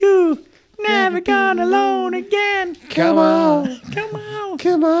never gone alone again. Come on. Come on.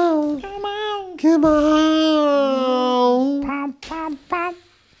 Come on. Come on. Come on. Pom, pom, pom.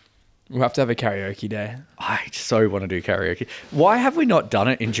 We'll have to have a karaoke day. I so want to do karaoke. Why have we not done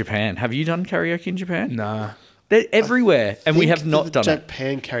it in Japan? Have you done karaoke in Japan? Nah. They're everywhere, and we have not done it.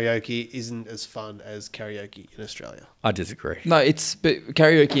 Japan karaoke isn't as fun as karaoke in Australia. I disagree. No, but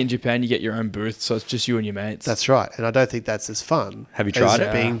karaoke in Japan, you get your own booth, so it's just you and your mates. That's right, and I don't think that's as fun. Have you tried as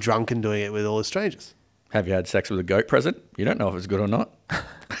it? being drunk and doing it with all the strangers? Have you had sex with a goat present? You don't know if it's good or not.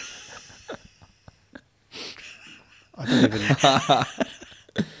 I don't even.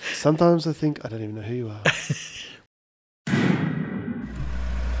 Sometimes I think I don't even know who you are.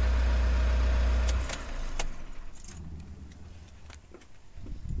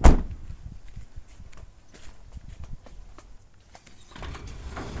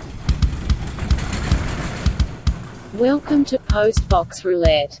 Welcome to Postbox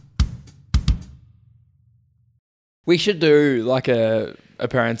Roulette. We should do like a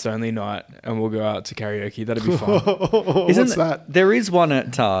parents only night, and we'll go out to karaoke. That'd be fun. What's that? There is one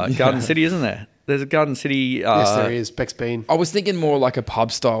at Garden City, isn't there? There's a Garden City. Yes, there is. Beck's Bean. I was thinking more like a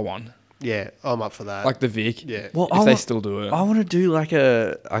pub style one, Yeah, I'm up for that. like the Vic. Yeah. Well, if they still do it. I want to do like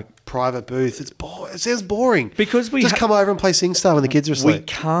a Private booth. It sounds boring. because we Just come over and play SingStar when the kids are we asleep.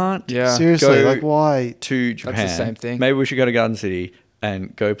 can't Yeah. Seriously, go like why? to Japan. same thing. Maybe we should go to Garden City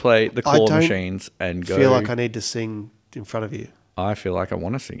and go play the claw don't machines and go. Feel like I need to sing in front of you. I feel like I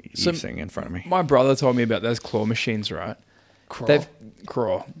want to sing. So- You sing in front of me. My brother told me about those claw machines, right?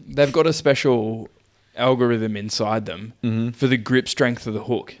 Crawl. They've got a special algorithm inside them for the grip strength of the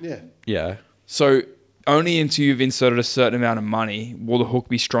hook. Yeah. Yeah. So only until you've inserted a certain amount of money will the hook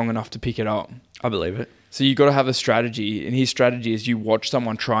be strong enough to pick it up. I believe it. So you got to have a strategy, and his strategy is you watch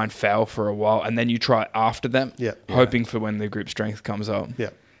someone try and fail for a while, and then you try after them, Yeah. hoping for when the grip strength comes up.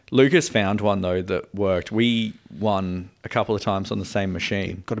 Yeah. Lucas found one though that worked. We won a couple of times on the same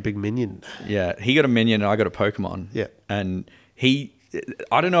machine. Got a big minion. Yeah, he got a minion and I got a Pokemon. Yeah. And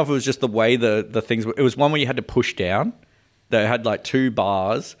I don't know if it was just the way the things were. It was one where you had to push down. They had like 2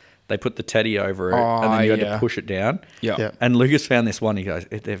 bars. They put the teddy over it and then you had to push it down. Yeah. Yeah. And Lucas found this one. He goes,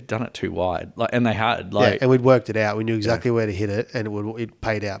 they've done it too wide. And they had Yeah, and we'd worked it out. We knew exactly where to hit it, and it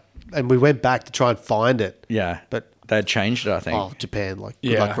paid out. And we went back to try and find it. yeah. But they had changed it, I think. oh, Japan, like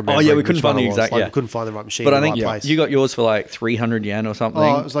good Yeah. luck Oh, remembering yeah, we couldn't which one find the it was. exact- Like, yeah. we couldn't find the right machine. But in I the think right place. you got yours for like 300 yen or something.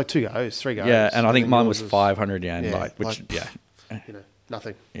 Oh, it was like 3 goes. Yeah, and I think mine was yours 500 yen, Yeah, which like- yeah, You know,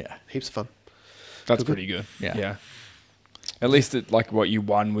 nothing. yeah, Heaps of fun. That's pretty good. Yeah. At least like what you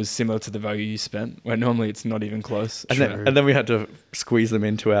won was similar to the value you spent, where normally it's not even close. and then we had to squeeze them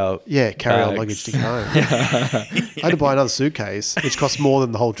into our Carry on bags. luggage to get home. I had to buy another suitcase, which cost more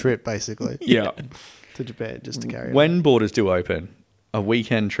than the whole trip, basically, Yeah. to Japan just to carry it. When borders do open, a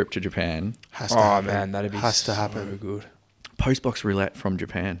weekend trip to Japan, Has to Oh happen. man, that'd be Has to so happen. good. postbox roulette from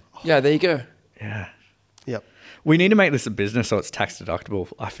Japan. Yeah, there you go. Yeah, Yep. we need to make this a business so it's tax deductible.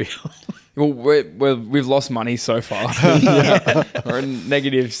 I feel. Well, we've lost money so far. We're in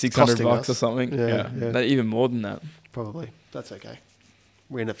negative $600 Costing bucks or us. something. Yeah, Yeah, yeah. Even more than that. Probably. That's okay.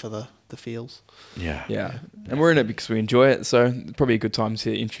 We're in it for the feels. Yeah, Yeah, and we're in it because we enjoy it. So it's probably a good time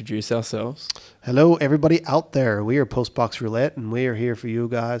to introduce ourselves. Hello, everybody out there. We are Postbox Roulette, and we are here for you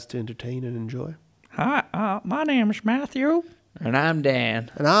guys to entertain and enjoy. Hi, my name is Matthew. And I'm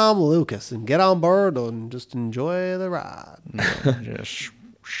Dan. And I'm Lucas, and get on board and just enjoy the ride. Just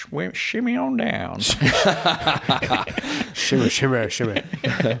shimmy on down. Shimmer, shimmer, shimmer.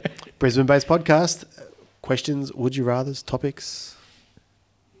 Brisbane-based podcast. Questions, would you rathers, topics.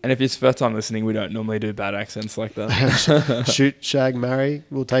 And if it's first time listening, we don't normally do bad accents like that. Shoot, shag, marry.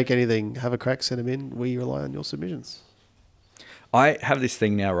 We'll take anything. Have a crack, send them in. We rely on your submissions. I have this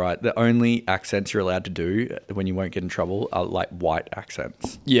thing now, right? The only accents you're allowed to do when you won't get in trouble are like white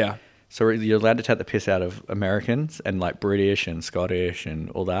accents. Yeah. So you're allowed to take the piss out of Americans and like British and Scottish and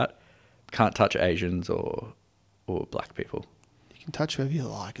all that. Can't touch Asians or black people. You can touch whoever you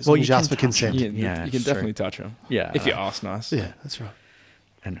like as Well, long as you you ask can for touch consent. You, Yeah, you can it's true. definitely touch them. Yeah. If you ask nice. Yeah, that's right.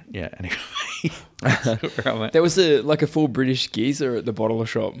 And yeah, anyway. That's where I'm at. There was a full British geezer at the bottle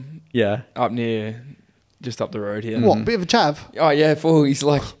shop Yeah. up near, just up the road here. What, bit of a chav? Oh yeah, full. He's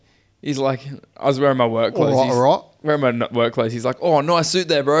like, I was wearing my work clothes. All right, He's all right. Wearing my work clothes. He's like, oh, nice suit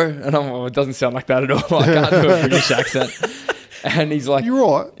there, bro. And I'm, it doesn't sound like that at all. I can't do a British accent. And he's like, You're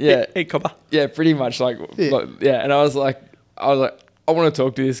right. yeah, Hey, copper. yeah, pretty much like, Yeah. And I was like, I want to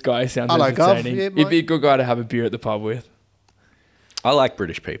talk to this guy. He sounds Hello, Gov. entertaining. Yeah, He'd be a mate. good guy to have a beer at the pub with. I like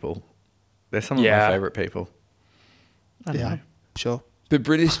British people. They're some of Yeah. my favourite people. I don't Yeah, know. sure. But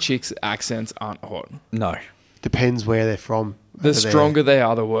British chicks' accents aren't hot. No. Depends where they're from. The over there. stronger they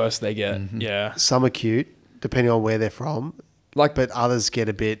are, the worse they get. Mm-hmm. Yeah. Some are cute, depending on where they're from. Like, But others get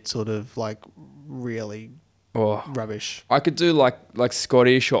a bit sort of like really oh, rubbish. I could do like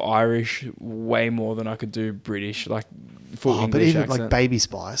Scottish or Irish way more than I could do British, like full But English even accent. like Baby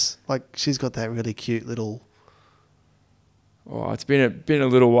Spice, like she's got that really cute little. Oh, it's been a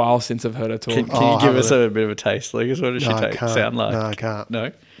little while since I've heard her talk. Can Oh, you give have us a- a bit of a taste, Lucas? What does No, I she can't. sound like? No, I can't.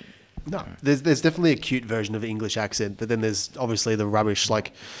 No? No, there's definitely a cute version of the English accent, but then there's obviously the rubbish,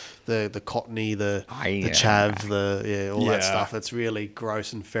 like the Cockney, the chav, all that Yeah. stuff. That's really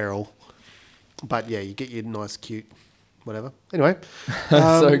gross and feral. But yeah, you get your nice, cute, whatever. Anyway,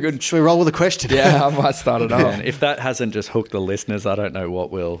 So good. Should we roll with a question? Yeah, I might start it Man, off. if that hasn't just hooked the listeners, I don't know what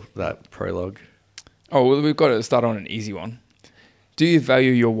will, that prologue. Oh, well, we've got to start on an easy one. Do you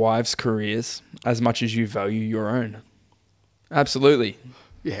value your wife's careers as much as you value your own? Absolutely.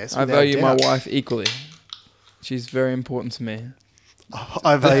 Yes, I without value my doubt. wife equally. She's very important to me.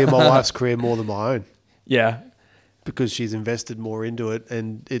 I value my wife's career more than my own Yeah. because she's invested more into it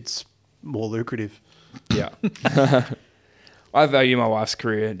and it's more lucrative. Yeah. I value my wife's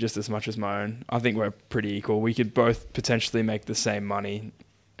career just as much as my own. I think we're pretty equal. We could both potentially make the same money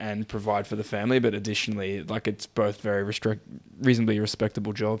and provide for the family, but additionally, like it's both very reasonably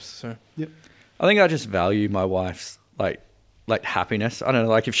respectable jobs. So Yep. I think I just value my wife's like happiness. I don't know,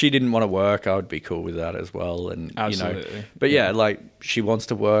 like if she didn't want to work, I would be cool with that as well. And Absolutely. you know, but yeah, like she wants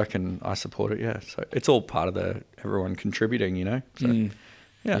to work and I support it. Yeah, so it's all part of everyone contributing. You know, so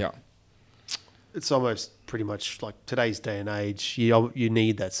yeah. It's almost pretty much like today's day and age. You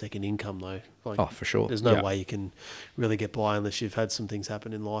need that second income though. Like, Oh, for sure. There's no Yeah. way you can really get by unless you've had some things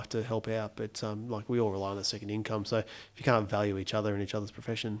happen in life to help out. But like we all rely on that second income. So if you can't value each other and each other's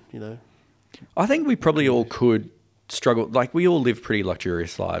profession, you know, I think we probably all could struggle. Like we all live pretty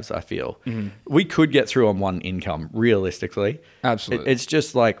luxurious lives. I feel we could get through on one income realistically. Absolutely. It's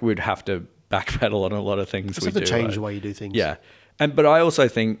just like we'd have to backpedal on a lot of things. just we have to do, change right? the way you do things. Yeah. But I also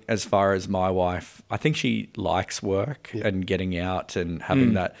think as far as my wife, I think she likes work and getting out and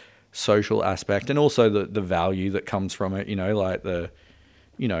having that social aspect and also the value that comes from it, you know, like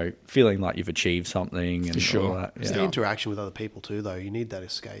feeling like you've achieved something and sure. all that. It's Yeah. the interaction with other people too, though. You need that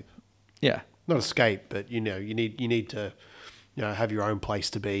escape. Yeah. Not escape, but you need to, have your own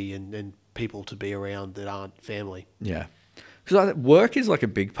place to be and people to be around that aren't family. Yeah. Because work is like a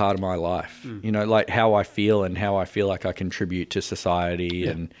big part of my life, you know, like how I feel and how I feel like I contribute to society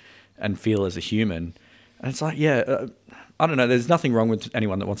and feel as a human. And it's like, I don't know, there's nothing wrong with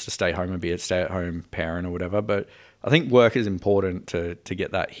anyone that wants to stay home and be a stay-at-home parent or whatever, but I think work is important to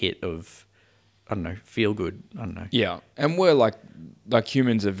get that hit of, I don't know, feel good. I don't know. Yeah, and we're like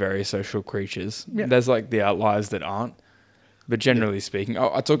humans are very social creatures. Yeah. There's like the outliers that aren't, but generally speaking,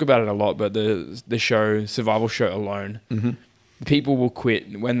 I talk about it a lot. But the show, survival show Alone, people will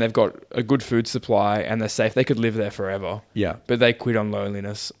quit when they've got a good food supply and they're safe. They could live there forever. Yeah. But they quit on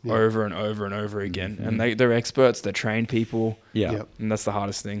loneliness over and over and over again, and they're experts. They're trained people. Yeah. Yep. And that's the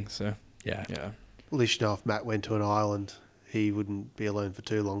hardest thing. So Yeah. yeah, At least you know if Matt went to an island, he wouldn't be alone for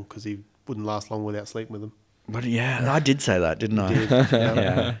too long because he wouldn't last long without sleeping with them. But yeah, I did say that, didn't I? Did, yeah.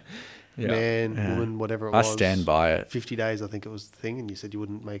 Yeah. yeah. Man, Yeah. woman, whatever it I was. stand by it. 50 days, I think it was the thing, and you said you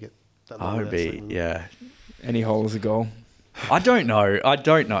wouldn't make it that I long would without be, sleeping with them. yeah. Any hole is a goal. I don't know.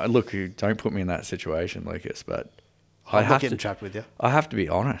 Look, don't put me in that situation, Lucas, but I'm not getting trapped with you. I have to be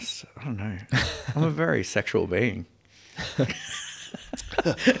honest. I don't know. I'm a very sexual being.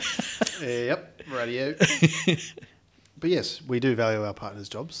 Yep, radio. But yes, we do value our partners'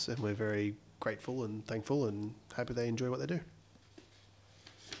 jobs, and we're very grateful and thankful and happy they enjoy what they do.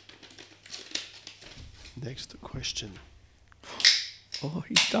 Next question. Oh,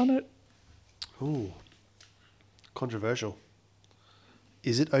 he's done it. Ooh, controversial.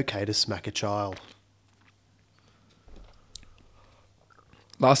 Is it okay to smack a child?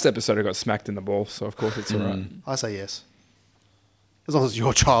 Last episode, I got smacked in the ball, so of course it's all right. I say yes. As long as it's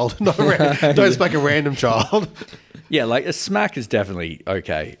your child, not don't smack a random child. Yeah, like a smack is definitely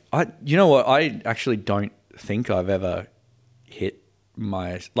okay. You know what? I actually don't think I've ever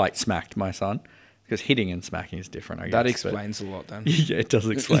smacked my son because hitting and smacking is different. I guess. That but- explains a lot then. Yeah, it does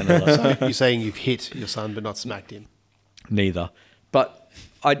explain a lot. So you're saying you've hit your son but not smacked him? Neither. But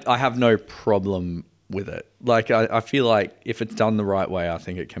I have no problem with it. Like I feel like if it's done the right way, I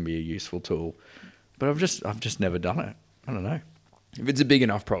think it can be a useful tool. But I've just never done it. I don't know. If it's a big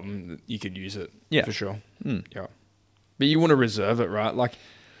enough problem, you could use it. Yeah. For sure. Yeah. But you want to reserve it, right? Like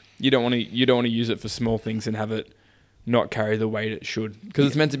you don't want to use it for small things and have it not carry the weight it should, because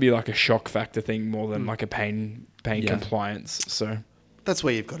it's meant to be like a shock factor thing more than like a pain Yeah. compliance. So That's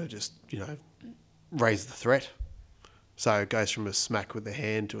where you've got to just, raise the threat. So it goes from a smack with the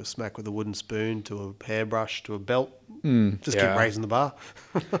hand to a smack with a wooden spoon to a hairbrush to a belt. Just yeah. keep raising the bar.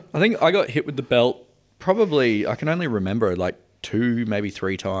 I think I got hit with the belt probably, I can only remember like 2, maybe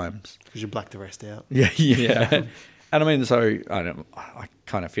 3 times. Because you black the rest out. Yeah. And I mean, so I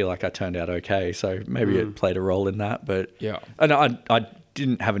kind of feel like I turned out okay. So maybe it played a role in that. But Yeah. And I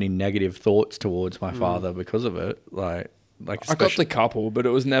didn't have any negative thoughts towards my father because of it. Like I got especially- the couple, but it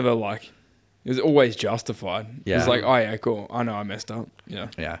was never like, it was always justified. It was Yeah. like, oh yeah, cool. I know I messed up. Yeah.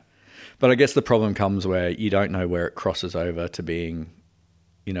 Yeah. But I guess the problem comes where you don't know where it crosses over to being,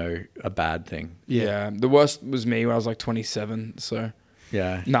 a bad thing. Yeah. The worst was me when I was like 27. So,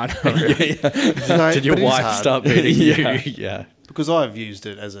 Yeah. no, really. No, Did your but it is wife hard. start beating Yeah. you? Yeah. Because I've used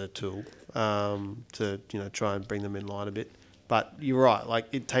it as a tool to try and bring them in line a bit. But you're right, like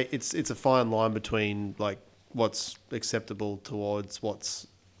it's a fine line between like what's acceptable towards what's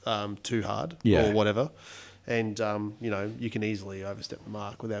too hard or whatever, and you can easily overstep the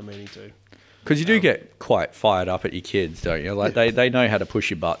mark without meaning to. Because you do get quite fired up at your kids, don't you? Like they know how to push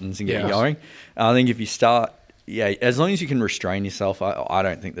your buttons and get you going. And I think if you start, as long as you can restrain yourself, I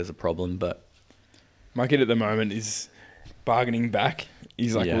don't think there's a problem. But My kid at the moment is bargaining back.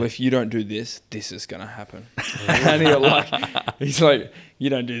 He's like, Yeah. well, if you don't do this, this is going to happen. And he's like, you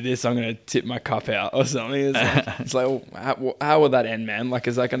don't do this, I'm going to tip my cup out or something. It's like well, how will that end, man? Like,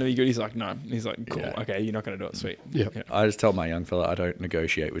 is that going to be good? He's like, no. He's like, cool. Yeah. Okay, you're not going to do it. Sweet. Yeah. I just tell my young fella I don't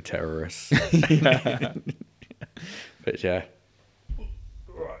negotiate with terrorists. But yeah.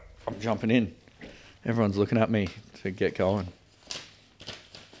 Right, I'm jumping in. Everyone's looking at me to get going.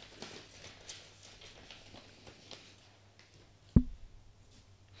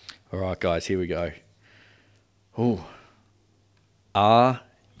 All right, guys, here we go. Oh, are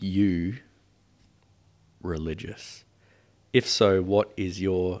you religious? If so, what is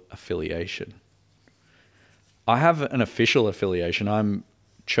your affiliation? I have an official affiliation. I'm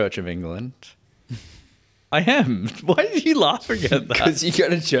Church of England. I am. Why are you laughing at that? Because you go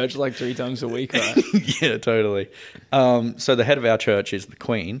to church like 3 times a week, right? Yeah, totally. So the head of our church is the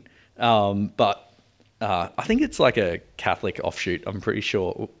Queen, but I think it's like a Catholic offshoot. I'm pretty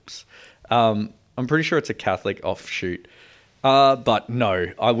sure. Oops. I'm pretty sure it's a Catholic offshoot. But no,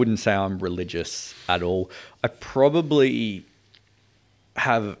 I wouldn't say I'm religious at all. I probably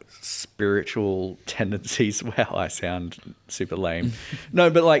have spiritual tendencies. Wow, I sound super lame. No,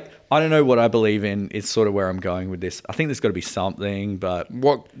 but like, I don't know what I believe in is sort of where I'm going with this. I think there's got to be something, but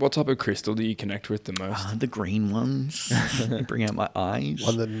What type of crystal do you connect with the most? the green ones they bring out my eyes.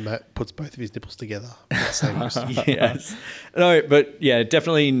 One that Matt puts both of his nipples together. Same Yes. No, but yeah,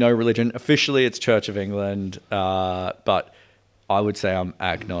 definitely no religion. Officially, it's Church of England, but I would say I'm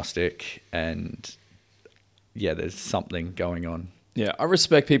agnostic, and yeah, there's something going on. Yeah, I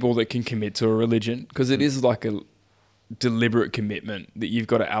respect people that can commit to a religion because it is like a deliberate commitment that you've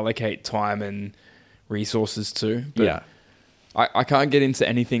got to allocate time and resources to. But Yeah. I can't get into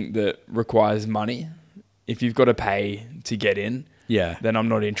anything that requires money. If you've got to pay to get in, Yeah. then I'm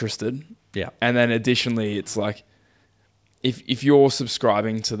not interested. Yeah. And then additionally, it's like if you're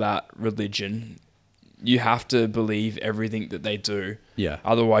subscribing to that religion, you have to believe everything that they do. Yeah.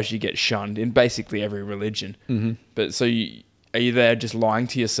 Otherwise, you get shunned in basically every religion. Mm-hmm. But so are you there just lying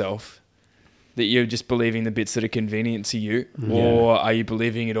to yourself that you're just believing the bits that are convenient to you, or are you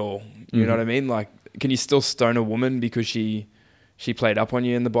believing it all? You know what I mean? Like, can you still stone a woman because she played up on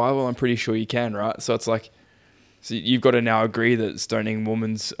you in the Bible? I'm pretty sure you can, right? So it's like, so you've got to now agree that stoning a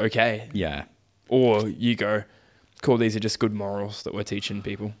woman's okay. Yeah. Or you go, cool, these are just good morals that we're teaching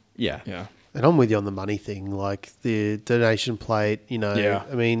people. Yeah. Yeah. And I'm with you on the money thing, like the donation plate, Yeah.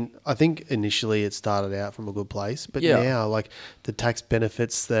 I mean, I think initially it started out from a good place, but Yeah. now, like, the tax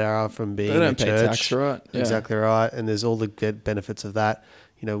benefits there are from being They don't a pay church. tax, right? Yeah. Exactly right. And there's all the good benefits of that.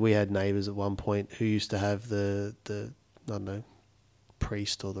 We had neighbours at one point who used to have the I don't know,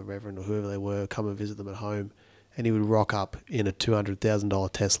 priest or the reverend or whoever they were come and visit them at home, and he would rock up in a $200,000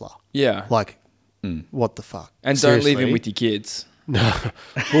 Tesla. Yeah. Like, what the fuck? And don't leave him Seriously? with your kids.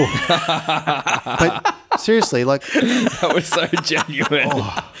 But seriously, like, That was so genuine.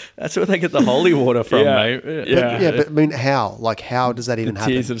 That's where they get the holy water from, Yeah. mate. Yeah. yeah, but I mean, how? Like, how does that even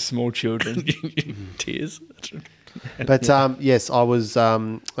happen? Tears of small children. Tears. But yes, I was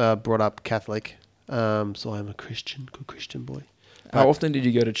brought up Catholic, so I'm a Christian, good Christian boy. How often did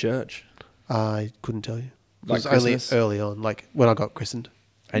you go to church? I couldn't tell you. It Like was only Christmas? early on, like when I got christened.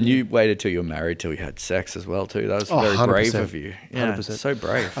 And you waited till you were married till you had sex as well too. That was Oh, very brave 100%. of you. Yeah, 100%. so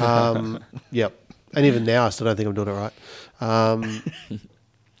brave. Yep. And even now, I still don't think I'm doing it right.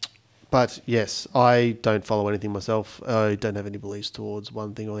 But yes, I don't follow anything myself. I don't have any beliefs towards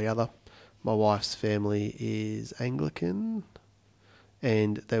one thing or the other. my wife's family is Anglican,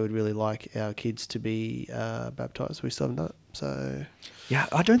 and they would really like our kids to be baptised. We still haven't done it, so Yeah,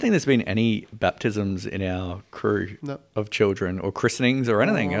 I don't think there's been any baptisms in our crew No. of children or christenings or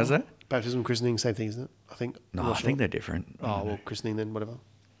anything, has there? baptism, christening, same thing, isn't it? I think. I'm No, not I think sure. they're different. I Oh don't well, know. christening then, whatever.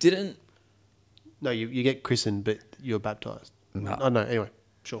 Didn't No, you get christened, but you're baptised. No. Oh no. Anyway,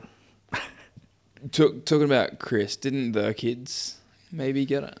 sure. talking about Chris? Didn't the kids maybe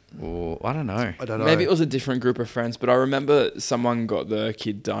get it? Or, I don't know. I don't know. Maybe it was a different group of friends, but I remember someone got the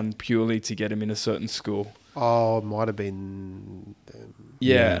kid done purely to get him in a certain school. Oh, it might have been.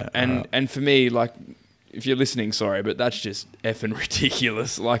 Yeah, Yeah, and for me, like, if you're listening, sorry, but that's just effing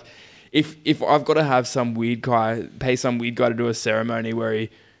ridiculous. Like, if I've got to have some weird guy, pay some weird guy to do a ceremony where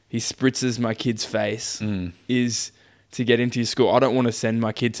he spritzes my kid's face, is to get into your school. I don't want to send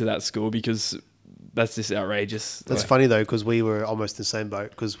my kid to that school because that's just outrageous. That's Like, funny though, because we were almost in the same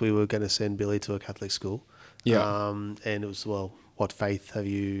boat because we were going to send Billy to a Catholic school. Yeah. And it was, well, what faith have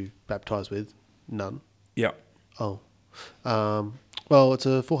you baptised with? None. Yeah. Oh. Well, it's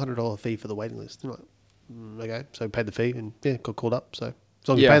a $400 fee for the waiting list. I'm like, okay, so paid the fee and yeah, got called up. So as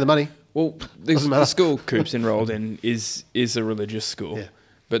long as you Yeah. pay the money. Well, Doesn't the matter. school Coop's enrolled in is a religious school, Yeah.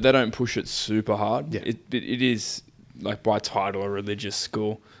 but they don't push it super hard. Yeah. It is like by title a religious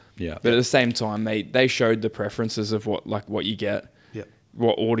school. Yeah. But at the same time, they showed the preferences of what you get, Yep.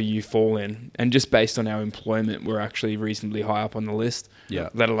 what order you fall in, and just based on our employment, we're actually reasonably high up on the list. Yeah.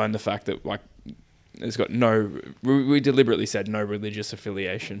 Let alone the fact that like it's got we deliberately said no religious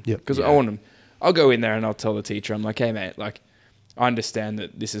affiliation. Yep. Because Yeah. I want them. I'll go in there and I'll tell the teacher, I'm like, hey mate, like I understand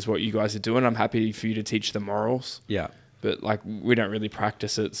that this is what you guys are doing. I'm happy for you to teach the morals, Yeah. but like we don't really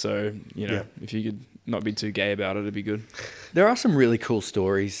practice it. So Yeah. if you could not be too gay about it, it'd be good. There are some really cool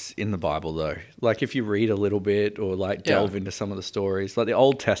stories in the Bible, though. Like, if you read a little bit or, like, delve Yeah. into some of the stories, like, the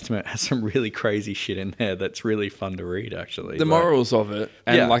Old Testament has some really crazy shit in there that's really fun to read, actually. The Like, morals of it,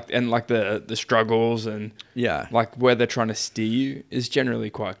 and Yeah. like the struggles and Yeah. like where they're trying to steer you is generally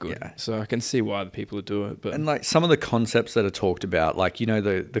quite good. Yeah. So I can see why the people would do it. But And, like, some of the concepts that are talked about, like, you know,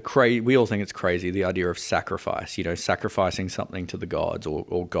 we all think it's crazy, the idea of sacrifice, you know, sacrificing something to the gods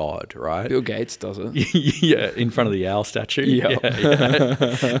or God, right? Bill Gates does it. Yeah, in front of the owl statue. Yeah.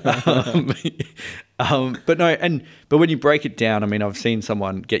 But when you break it down, I mean, I've seen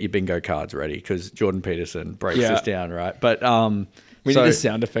someone get your bingo cards ready because Jordan Peterson breaks Yeah. this down, right? But We so- need a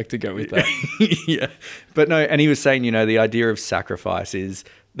sound effect to go with that. yeah, but no, and he was saying, you know, the idea of sacrifice is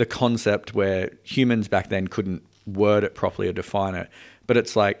the concept where humans back then couldn't word it properly or define it, but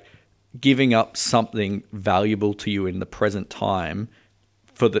it's like giving up something valuable to you in the present time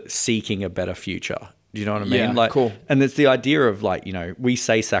for seeking a better future. Do you know what I mean? Yeah, like, cool. And it's the idea of, like, you know, we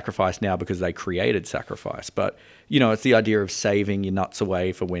say sacrifice now because they created sacrifice, but, you know, it's the idea of saving your nuts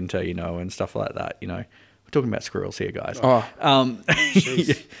away for winter, you know, and stuff like that, you know. We're talking about squirrels here, guys. Oh.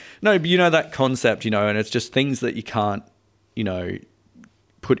 No, but you know that concept, you know, and it's just things that you can't, you know,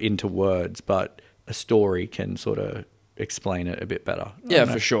 put into words, but a story can sort of explain it a bit better. I Yeah, don't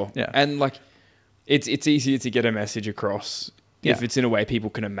know. for sure. Yeah. And like it's easier to get a message across if Yeah. it's in a way people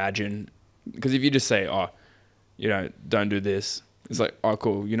can imagine. Because if you just say, oh, you know, don't do this, it's like, oh,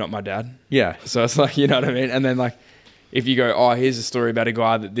 cool, you're not my dad. Yeah. So it's like, you know what I mean? And then like, if you go, oh, here's a story about a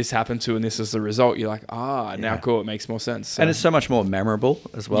guy that this happened to and this is the result, you're like, now Yeah. cool, it makes more sense. So, And it's so much more memorable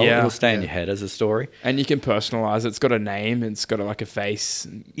as well. Yeah. It'll stay in your head as a story. and you can personalize it. It's got a name. It's got like a face.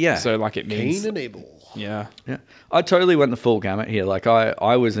 Yeah. So like it means, Cain and Abel. yeah. Yeah. I totally went the full gamut here. Like,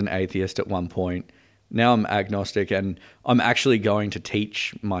 I was an atheist at one point. Now I'm agnostic, and I'm actually going to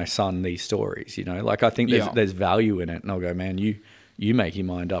teach my son these stories, you know? Like, I think Yeah. there's value in it. And I'll go, man, you make your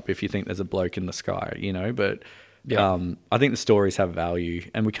mind up if you think there's a bloke in the sky, you know? But Yeah. I think the stories have value,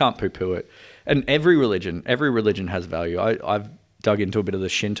 and we can't poo-poo it. And every religion has value. I've dug into a bit of the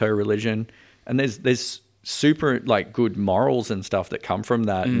Shinto religion, and there's super, like, good morals and stuff that come from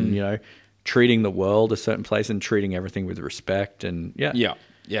that. And, you know, treating the world a certain place and treating everything with respect. And Yeah.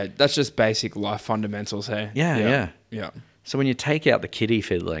 Yeah. That's just basic life fundamentals, hey? Yeah. Yeah. So when you take out the kiddie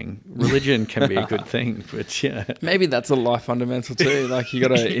fiddling, religion can be a good thing. But yeah. Maybe that's a life fundamental too. Like you got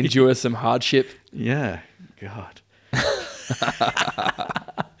to endure some hardship. Yeah. God.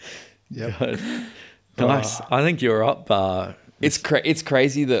 Yep. God. Nice. I think you're up. It's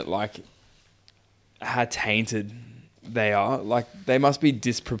crazy that like how tainted they are. Like they must be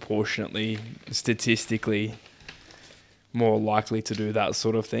disproportionately, statistically, more likely to do that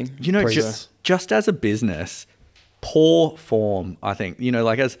sort of thing. You know, Preso. just as a business, poor form, I think, you know,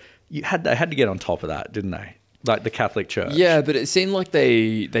 like they had to get on top of that, didn't they? Like the Catholic Church. Yeah, but it seemed like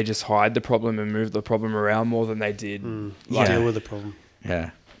they just hide the problem and move the problem around more than they did. Deal with the problem. Yeah.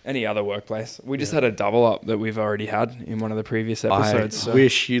 any other workplace. We just had a double up that we've already had in one of the previous episodes. I So.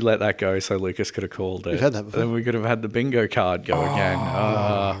 wish you let that go so Lucas could have called it. We've had that before. Then we could have had the bingo card go again.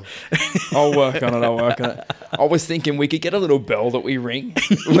 I'll work on it. I was thinking we could get a little bell that we ring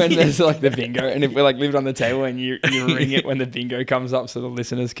when there's like the bingo, and if we like leave it on the table and you ring it when the bingo comes up, so the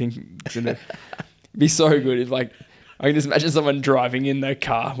listeners can. It'd be so good if like. I can just imagine someone driving in their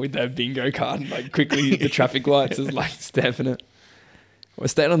car with their bingo card and like quickly hit the traffic lights is like stamping it. We're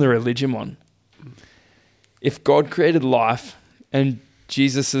staying on the religion one. If God created life and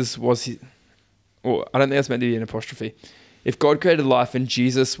Jesus's was his, or I don't think that's meant to be an apostrophe. If God created life and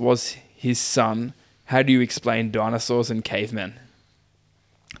Jesus was his son, how do you explain dinosaurs and cavemen?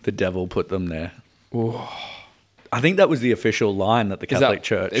 The devil put them there. Ooh. I think that was the official line that the Catholic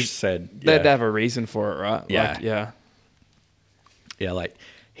Church said. They'd have a reason for it, right? Yeah. Like, yeah. Yeah, like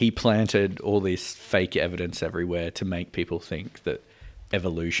he planted all this fake evidence everywhere to make people think that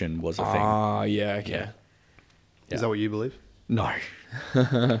evolution was a thing. Ah, yeah, okay. Yeah. Is that what you believe? No.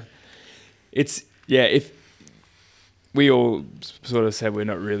 It's, yeah, if we all sort of said we're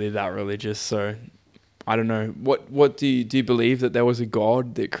not really that religious, so I don't know. What do you believe that there was a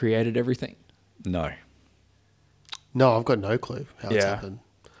God that created everything? No. No, I've got no clue how it's Yeah. happened.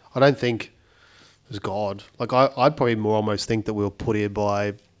 I don't think there's God. Like I'd probably more almost think that we were put here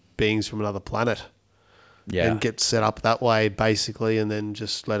by beings from another planet Yeah. and get set up that way, basically, and then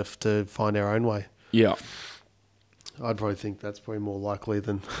just let us to find our own way. Yeah. I'd probably think that's probably more likely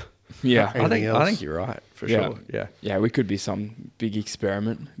than Yeah. anything I else. think you're right, for Yeah. sure. Yeah. Yeah, we could be some big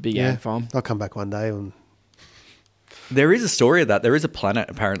experiment, big ant farm. I'll come back one day and There is a story of that. There is a planet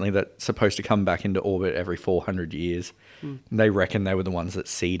apparently that's supposed to come back into orbit every 400 years. They reckon they were the ones that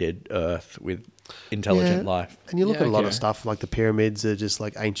seeded Earth with intelligent life. And you look Yeah, at a lot okay. of stuff like the pyramids are just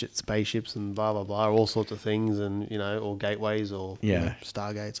like ancient spaceships and blah blah blah, all sorts of things, and or gateways or Yeah.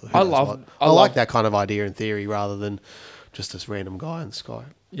 stargates. Or who I knows love- what. I I like love- that kind of idea in theory rather than just this random guy in the sky.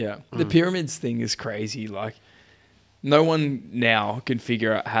 Yeah. The pyramids thing is crazy. Like, no one now can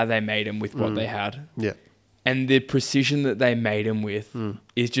figure out how they made them with what they had. Yeah, And the precision that they made them with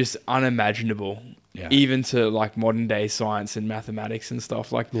is just unimaginable, Yeah. even to like modern day science and mathematics and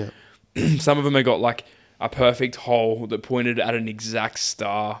stuff. Like, yeah, some of them have got like a perfect hole that pointed at an exact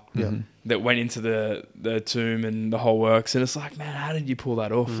star that went into the tomb and the whole works. And it's like, man, how did you pull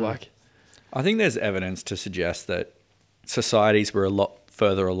that off? Like, I think there's evidence to suggest that societies were a lot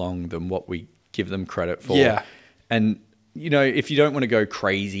further along than what we give them credit for. Yeah. And, if you don't want to go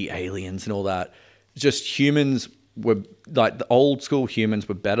crazy aliens and all that, just humans were, like, the old school humans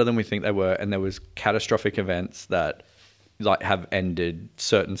were better than we think they were. And there was catastrophic events that, like, have ended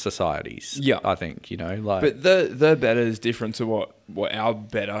certain societies. Yeah. I think, like. but the better is different to what our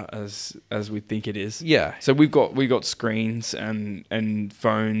better as we think it is. Yeah. So we got screens and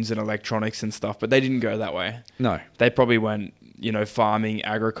phones and electronics and stuff, but they didn't go that way. No. They probably went, farming,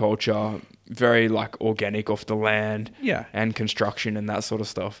 agriculture, very like organic off the land. Yeah. And construction and that sort of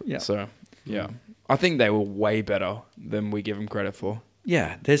stuff. Yeah. So, yeah. I think they were way better than we give them credit for.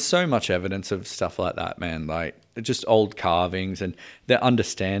 Yeah, there's so much evidence of stuff like that, man. Like, just old carvings and their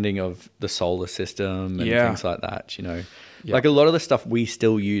understanding of the solar system and Yeah. things like that, Yeah. Like, a lot of the stuff we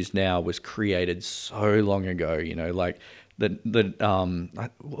still use now was created so long ago, like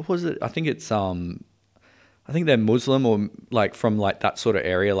what was it? I think they're Muslim or like from like that sort of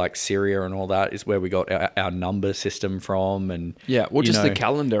area, like Syria and all that is where we got our number system from. And Yeah. Well, just the know,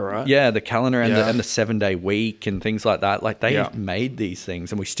 calendar, right? yeah, the calendar and Yeah. the 7-day week and things like that. Like they Yeah. made these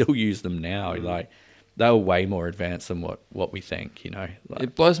things and we still use them now. Like they were way more advanced than what we think, Like,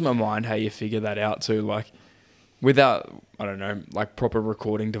 It blows my mind how you figure that out too. Like, without, I don't know, like proper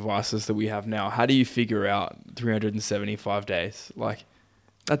recording devices that we have now, how do you figure out 375 days? Like,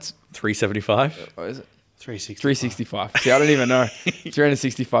 that's, 375? what is it? 360. 365. See, I don't even know.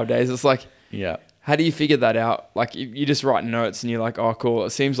 365 days. It's like, Yeah. how do you figure that out? Like, you just write notes and you're like, oh, cool. It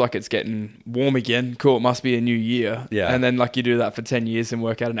seems like it's getting warm again. Cool. It must be a new year. Yeah. And then like you do that for 10 years and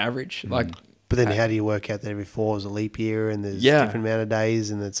work out an average. Like, But then how do you work out that every 4 is a leap year and there's Yeah. different amount of days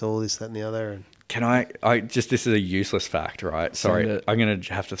and it's all this, that, and the other? And Can I just, this is a useless fact, right? Sorry, Send it. I'm going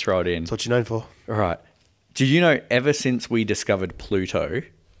to have to throw it in. that's what you're known for. All right. Did you know ever since we discovered Pluto,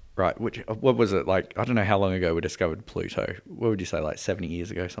 right, what was it, like, I don't know how long ago we discovered Pluto. What would you say, like 70 years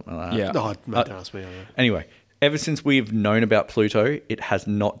ago, something like that? Yeah. No, don't ask me. I don't know. Anyway, ever since we've known about Pluto, it has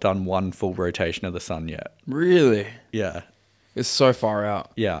not done one full rotation of the sun yet. really? Yeah. It's so far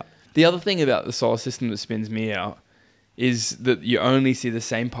out. Yeah. The other thing about the solar system that spins me out is that you only see the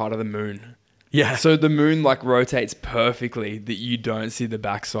same part of the moon. Yeah. So the moon like rotates perfectly that you don't see the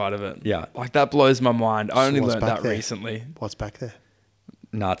backside of it. Yeah. Like that blows my mind. I only what's learned back that there? recently. What's back there?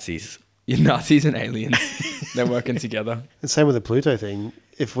 Nazis. You're Nazis and aliens. They're working together. And same with the Pluto thing.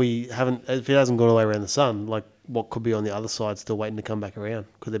 If it hasn't gone all the way around the sun, like what could be on the other side still waiting to come back around?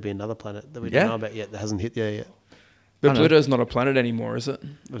 Could there be another planet that we don't know about yet that hasn't hit there yet? But Pluto's not a planet anymore, is it?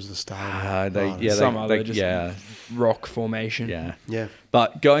 It was the star. Some other rock formation. Yeah. Yeah.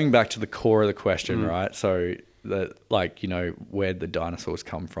 But going back to the core of the question, right? So where'd the dinosaurs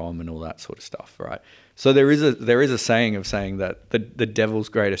come from and all that sort of stuff, right? So there is a saying that the devil's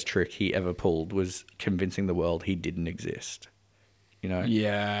greatest trick he ever pulled was convincing the world he didn't exist. You know?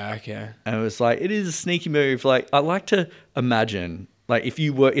 Yeah, okay. And it was like, it is a sneaky move. Like, I like to imagine, like, if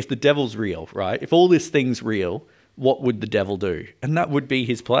the devil's real, right? If all this thing's real, what would the devil do? And that would be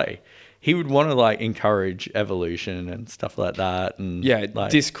his play. He would want to, like, encourage evolution and stuff like that. And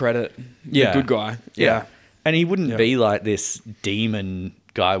discredit the good guy. Yeah. And he wouldn't be like this demon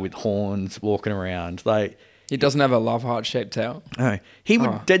guy with horns walking around. Like, he doesn't have a love heart shaped tail. No, he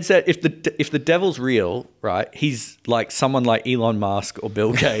would dead set. If the devil's real, right? He's like someone like Elon Musk or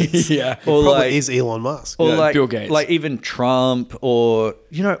Bill Gates, Yeah. or Probably like is Elon Musk. or Yeah, like Bill Gates. like even Trump, or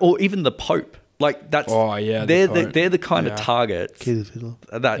or even the Pope. Like that's they're the kind of targets Kid Fiddler.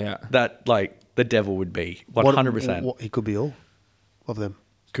 that like the devil would be 100%. He could be all of them.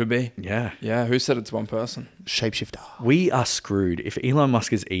 Could be. Yeah, Yeah, who said it's one person? Shapeshifter. we are screwed. If Elon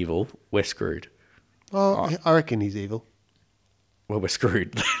Musk is evil, we're screwed. Oh, I reckon he's evil. Well, we're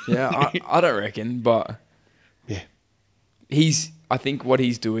screwed. Yeah, I don't reckon, but Yeah. I think what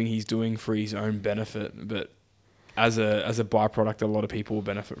he's doing for his own benefit, but as a byproduct, a lot of people will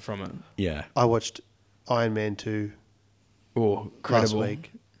benefit from it. Yeah. I watched Iron Man 2 Oh, last credible.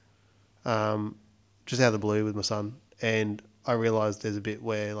 week, just out of the blue with my son, and I realised there's a bit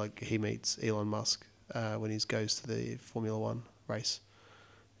where like he meets Elon Musk when he goes to the Formula One race,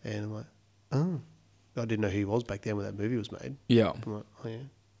 and I'm like, oh, I didn't know who he was back then when that movie was made. Yeah. I'm like, oh yeah,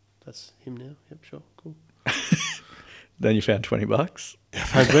 that's him now. Yep, sure, cool. Then you found $20.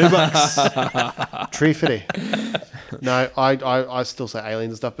 Paid $20. Tree fitty. No, I still say aliens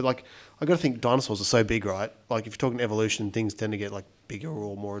and stuff, but like I got to think dinosaurs are so big, right? Like if you're talking evolution, things tend to get like bigger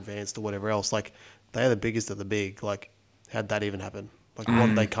or more advanced or whatever else. Like they are the biggest of the big. Like how'd that even happen? Like what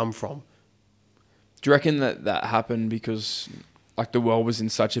did they come from? Do you reckon that happened because like the world was in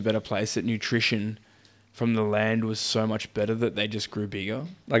such a better place that nutrition from the land was so much better that they just grew bigger?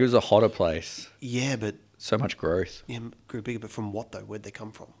 Like it was a hotter place. Yeah, but So much growth. grew bigger. But from what though? Where'd they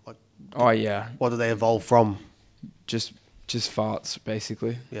come from? Like Oh yeah, what did they evolve from? just farts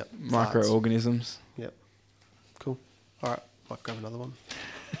basically. Yep, Microorganisms. Yep. Cool. All right, might grab another one.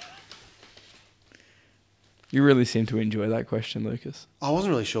 You really seem to enjoy that question, Lucas. I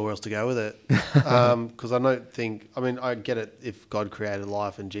wasn't really sure where else to go with it because I don't think. I mean, I get it if God created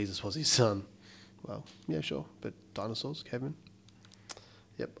life and Jesus was his son. Well, yeah, sure. But dinosaurs, cavemen.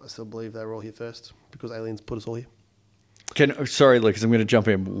 Yep, I still believe they were all here first because aliens put us all here. Sorry, Lucas, I'm going to jump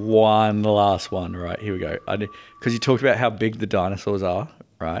in one last one. Right, here we go. Because you talked about how big the dinosaurs are,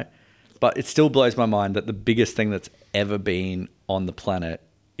 right? But it still blows my mind that the biggest thing that's ever been on the planet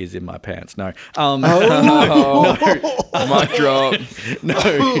is in my pants. No. Mic drop.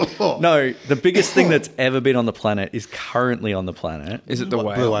 No. The biggest thing that's ever been on the planet is currently on the planet. Is it the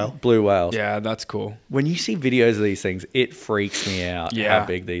whale? Blue whale. Blue whales. Yeah, that's cool. When you see videos of these things, it freaks me out Yeah. how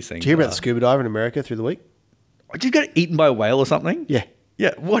big these things Did you hear are. about the scuba diver in America through the week? Did you get eaten by a whale or something? Yeah.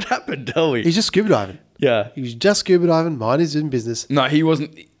 Yeah. What happened? Tell me. He's just scuba diving. Yeah. He was just scuba diving, mind his own business. No, he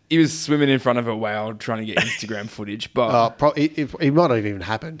wasn't. He was swimming in front of a whale trying to get Instagram footage, but It might not have even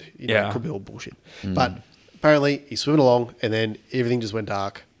happened. You know, Yeah. It could be all bullshit. But apparently he's swimming along and then everything just went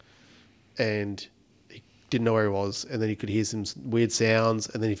dark and he didn't know where he was. And then he could hear some weird sounds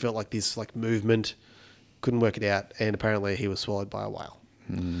and then he felt like this like movement, couldn't work it out. And apparently he was swallowed by a whale.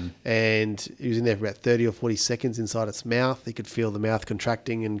 And he was in there for about 30 or 40 seconds inside its mouth. He could feel the mouth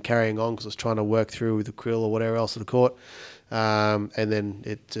contracting and carrying on because it was trying to work through the krill or whatever else it caught. And then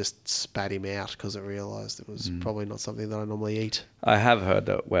it just spat him out because it realised it was probably not something that I normally eat. I have heard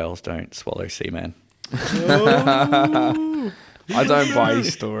that whales don't swallow seamen. I don't buy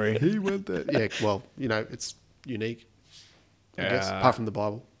his story. He went there. Yeah, well, you know, it's unique, I guess, Yeah. apart from the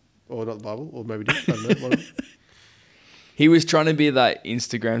Bible. Or not the Bible, or maybe it is. I don't know. One of them. He was trying to be that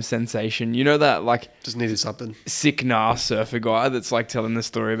Instagram sensation. You know that like Just needed something. sick nah surfer guy that's like telling the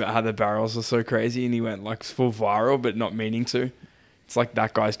story about how the barrels are so crazy and he went like full viral but not meaning to. It's like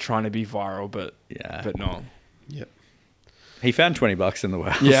that guy's trying to be viral but not. Yep. He found $20 in the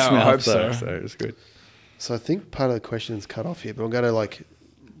whale's Yeah, I mouth, hope though, so. so it was good. So I think part of the question is cut off here, but I'm going to like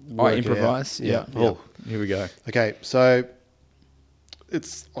I work it out. improvise. Yeah. Oh, here we go. Okay, so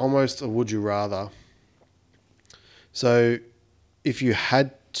it's almost a would you rather. So if you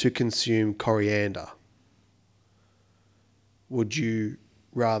had to consume coriander, would you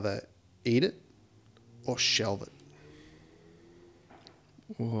rather eat it or shelve it?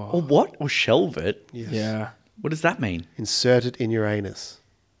 Or what? Or shelve it? Yes. Yeah. What does that mean? Insert it in your anus.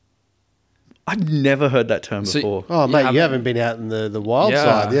 I've never heard that term So- before. Oh, mate, haven't- you haven't been out in the wild Yeah.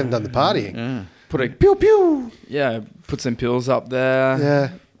 side. You haven't done the partying. Yeah. Put a Pew pew. put some pills up there. Yeah.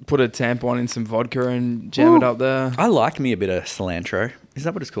 Put a tampon in some vodka and jam it up there. I like me a bit of cilantro. Is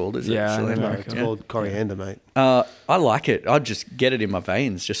that what it's called? Is Yeah, it I cilantro? know. It's called coriander, mate. I like it. I'd just get it in my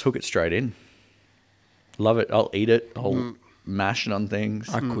veins. Just hook it straight in. Love it. I'll eat it. I'll mash it on things.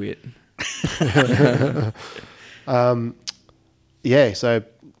 I quit. Yeah, so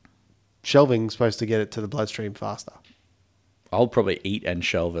shelving's supposed to get it to the bloodstream faster. I'll probably eat and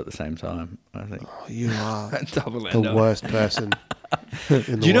shelve at the same time, I think. Oh, you are Double the ender. worst person in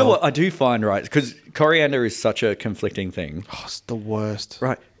the Do you know world. what I do find, right? Because coriander is such a conflicting thing. Oh, it's the worst.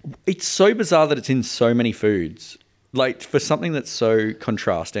 Right. It's so bizarre that it's in so many foods. Like, for something that's so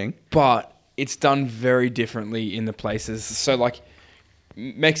contrasting. But it's done very differently in the places. So, like,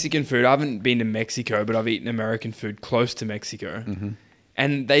 Mexican food, I haven't been to Mexico, but I've eaten American food close to Mexico. Mm-hmm.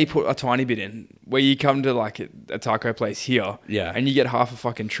 And they put a tiny bit in. Where you come to, like, a taco place here, Yeah. and you get half a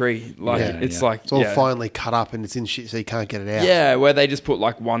fucking tree. Like, Yeah, it's yeah. like, It's all yeah. finely cut up and it's in shit so you can't get it out. Yeah, where they just put,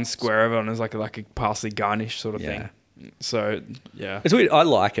 like, one square of it on as, like a parsley garnish sort of Yeah. thing. So, yeah. It's weird. I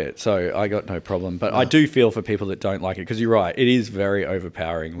like it, so I got no problem. But I do feel for people that don't like it because you're right. It is very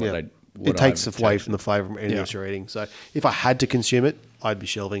overpowering. Yeah. It takes away from the flavour from anything Yeah. else you're eating. So if I had to consume it, I'd be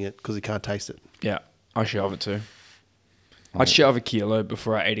shelving it because you can't taste it. Yeah, I shelve it too. I'd shelve a kilo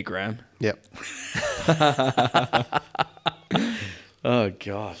before I ate a gram. Yep. Oh,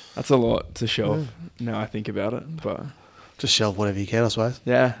 God. That's a lot to shelve. Now I think about it, but Just shelve whatever you can, I suppose.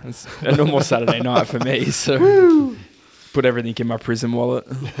 yeah, it's a normal Saturday night for me. So put everything in my prison wallet.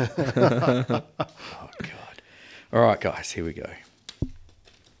 Oh, God. All right, guys, here we go.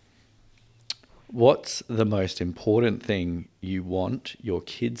 What's the most important thing you want your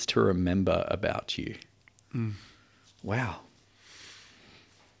kids to remember about you? Wow.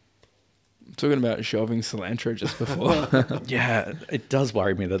 Talking about shelving cilantro just before. Yeah, it does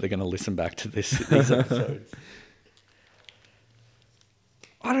worry me that they're going to listen back to these episodes.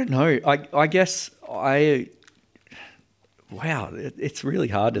 I don't know. I guess wow, it's really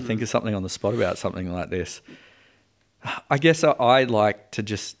hard to think of something on the spot about something like this. I guess I like to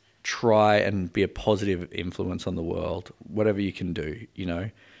just try and be a positive influence on the world, whatever you can do, you know?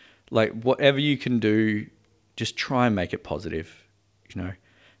 Like, whatever you can do, just try and make it positive, you know?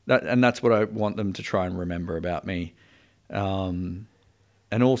 That's what I want them to try and remember about me. And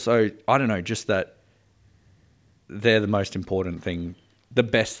also, I don't know, just that they're the most important thing, the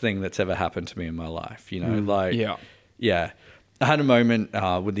best thing that's ever happened to me in my life, you know? Like, yeah. yeah. I had a moment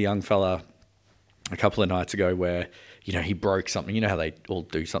with the young fella a couple of nights ago where, you know, he broke something. You know how they all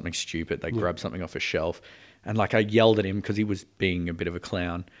do something stupid. They grab something off a shelf. And, like, I yelled at him because he was being a bit of a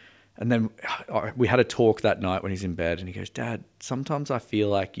clown. And then we had a talk that night when he's in bed. And he goes, Dad, sometimes I feel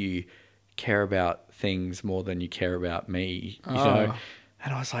like you care about things more than you care about me, you know?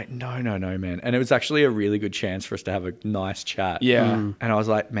 And I was like, no, man. And it was actually a really good chance for us to have a nice chat. Yeah. And I was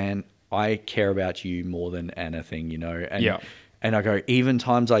like, man, I care about you more than anything, you know? And Yeah. And I go, even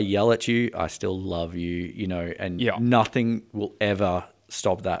times I yell at you, I still love you, you know, and Yeah. nothing will ever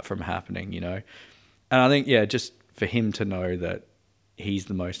stop that from happening, you know. And I think, yeah, just for him to know that he's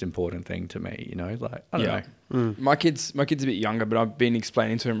the most important thing to me, you know, like, I don't know. My kid's a bit younger, but I've been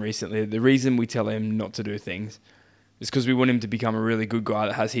explaining to him recently the reason we tell him not to do things is because we want him to become a really good guy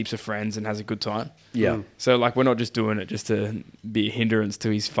that has heaps of friends and has a good time. Yeah. So, like, we're not just doing it just to be a hindrance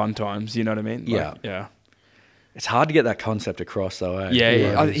to his fun times. You know what I mean? Like, Yeah. Yeah. It's hard to get that concept across, though. Eh?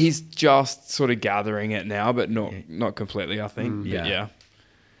 Yeah. He's just sort of gathering it now, but not completely, I think. But Yeah. yeah.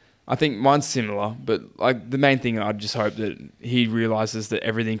 I think mine's similar, but like the main thing, I just hope that he realizes that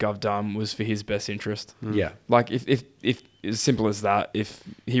everything I've done was for his best interest. Yeah. Like if as simple as that, if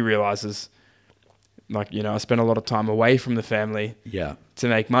he realizes, like, you know, I spent a lot of time away from the family Yeah. to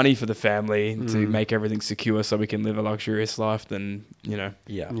make money for the family, to make everything secure so we can live a luxurious life, then, you know,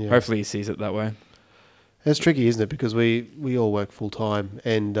 Yeah. Yeah. hopefully he sees it that way. It's tricky, isn't it? Because we all work full time,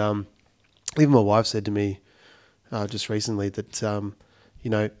 and even my wife said to me just recently that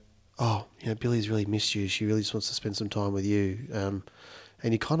Billy's really missed you. She really just wants to spend some time with you, and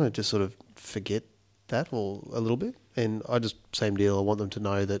you kind of just sort of forget that or a little bit. And I just same deal. I want them to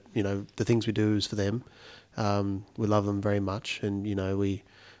know that, you know, the things we do is for them. We love them very much, and, you know, we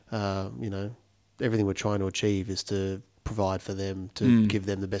everything we're trying to achieve is to provide for them, to give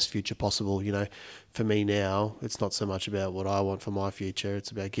them the best future possible. You know, for me now, it's not so much about what I want for my future.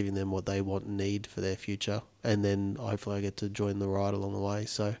 It's about giving them what they want and need for their future. And then hopefully I get to join the ride along the way.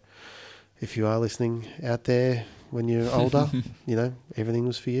 So if you are listening out there when you're older, you know, everything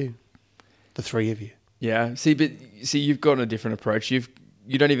was for you. The three of you. Yeah. See, you've got a different approach. You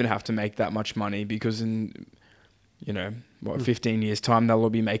don't even have to make that much money, because in, 15 years time, they'll all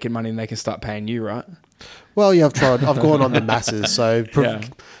be making money and they can start paying you, right? Well, yeah, I've tried. I've gone on the masses, so Yeah.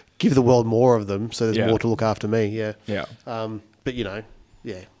 give the world more of them, so there's Yeah. more to look after me. Yeah. Yeah. But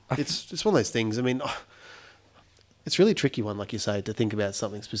it's one of those things. I mean, it's a really tricky one, like you say, to think about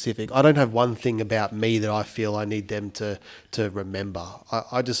something specific. I don't have one thing about me that I feel I need them to remember.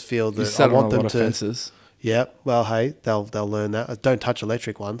 I just feel You that I sat on want a them lot of to. fences. Yeah. Well, hey, they'll learn that. Don't touch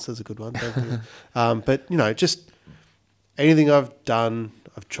electric ones. That's a good one. But just anything I've done,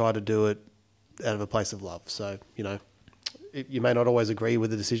 I've tried to do it out of a place of love. So you may not always agree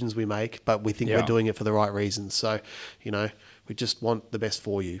with the decisions we make, but we think Yeah. we're doing it for the right reasons. So we just want the best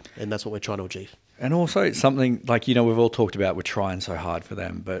for you, and that's what we're trying to achieve. And also it's something like, we've all talked about we're trying so hard for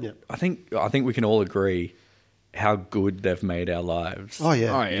them, but Yep. I think we can all agree how good they've made our lives. Oh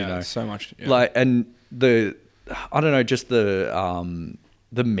yeah. Oh, yeah. know. So much. Yeah. Like, and just the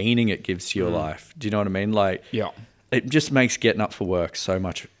meaning it gives to your life. Do you know what I mean? Like, yeah. it just makes getting up for work so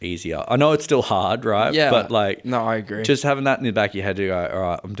much easier. I know it's still hard, right? Yeah. But like, No, I agree. just having that in the back of your head to go, all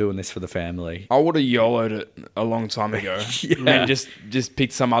right, I'm doing this for the family. I would have YOLO'd it a long time ago and just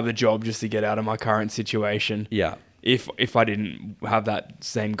picked some other job just to get out of my current situation. Yeah. If I didn't have that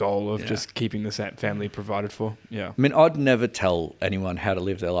same goal of just keeping the same family provided for. Yeah. I mean, I'd never tell anyone how to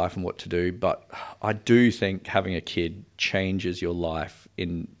live their life and what to do, but I do think having a kid changes your life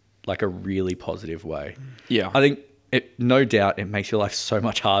in like a really positive way. Yeah. I think no doubt it makes your life so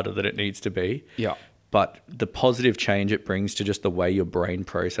much harder than it needs to be. Yeah. But the positive change it brings to just the way your brain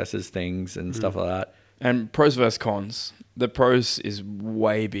processes things and stuff like that. And pros versus cons. The pros is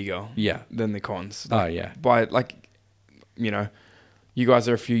way bigger than the cons. Oh, yeah. By you guys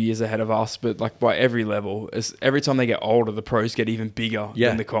are a few years ahead of us, but like by every level, every time they get older, the pros get even bigger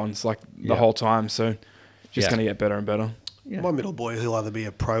than the cons, like the whole time. So just going to get better and better. Yeah. My middle boy, he'll either be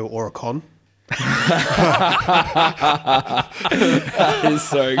a pro or a con. It's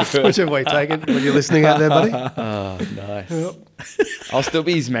so good. Whichever way you take it when you're listening out there, buddy. Oh, nice. I'll still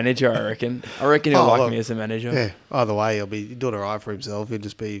be his manager, I reckon. I reckon he'll like me as a manager. Yeah. Either way, he'll be doing all right for himself. He'll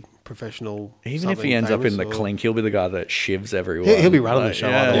just be professional. Even if he something ends up in famous the or- clink, he'll be the guy that shivs everyone. He'll be running the show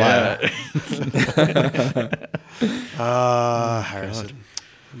either yeah. Harrison,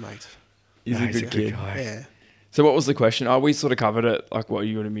 mate. He's a good kid. Yeah. So what was the question? Oh, we sort of covered it, like what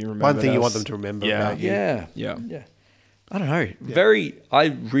you want to be remembered One thing you as. want them to remember Yeah. about you. Yeah. Yeah. Yeah. I don't know. I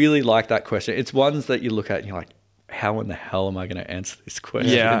really like that question. It's ones that you look at and you're like, how in the hell am I going to answer this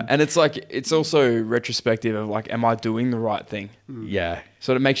question? Yeah. And it's like, it's also retrospective of like, am I doing the right thing? Yeah.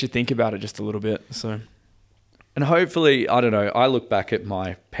 So it makes you think about it just a little bit. So And hopefully, I don't know, I look back at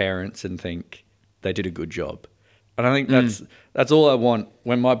my parents and think they did a good job. And I think that's all I want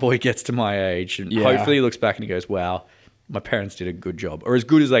when my boy gets to my age. And hopefully he looks back and he goes, wow, my parents did a good job, or as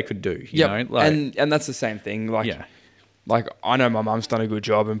good as they could do. You know? Like, and that's the same thing. Like I know my mum's done a good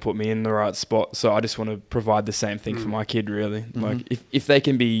job and put me in the right spot. So I just want to provide the same thing for my kid, really. Like if he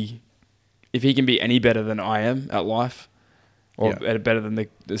can be any better than I am at life, or better than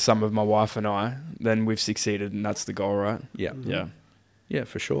the sum of my wife and I, then we've succeeded, and that's the goal, right? Yeah. Yeah. Yeah,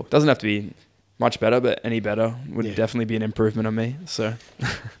 for sure. Doesn't have to be much better, but any better would definitely be an improvement on me. So,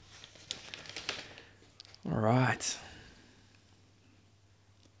 all right.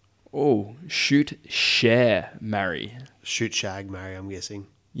 Oh, shoot, share, marry. Shoot, shag, marry, I'm guessing.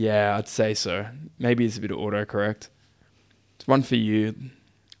 Yeah, I'd say so. Maybe it's a bit of autocorrect. It's one for you.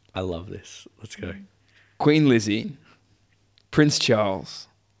 I love this. Let's go. Queen Lizzie, Prince Charles,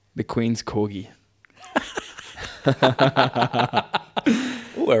 the Queen's Corgi.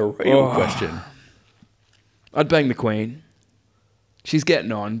 Oh, a real question. I'd bang the Queen. She's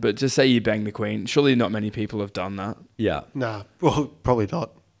getting on, but just say you bang the Queen. Surely not many people have done that. Yeah. Nah, well, probably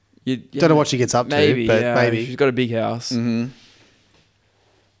not. Don't Don't know what she gets up to, but maybe. She's got a big house. Mm-hmm.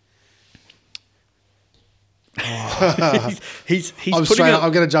 He's I'm putting straight it. up,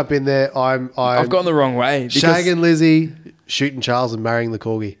 I'm going to jump in there. I've gone the wrong way. because- shagging Lizzie, shooting Charles, and marrying the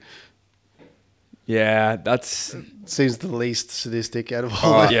corgi. Yeah, that's... Seems the least sadistic out of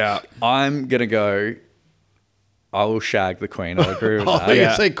all that. yeah. I'm gonna go. I will shag the Queen. I'll agree with Oh, that. you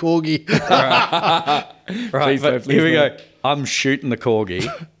say corgi. Right, Please but don't, please here we don't. go. I'm shooting the corgi.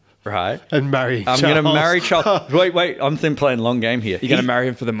 Right. and marry I'm Charles. gonna marry Charles. Wait. I'm playing long game here. You're going to marry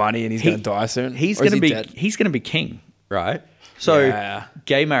him for the money and he's going to die soon? He's Or is gonna he be. dead? He's gonna be king. right? So Yeah.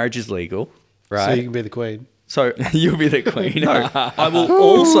 gay marriage is legal, So right? you can be the queen. So You'll be the queen. I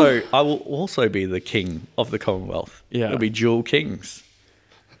will also be the king of the Commonwealth. Yeah. It'll be dual kings.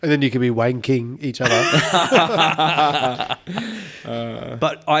 And then you can be wanking each other.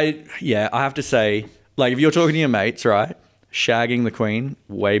 But I have to say, like, if you're talking to your mates, right, shagging the queen,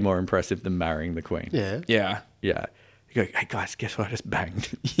 way more impressive than marrying the queen. Yeah. Yeah. Yeah. You go, hey guys, guess what I just banged?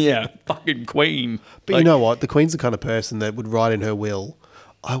 Yeah. Fucking queen. But you know what? The queen's the kind of person that would write in her will,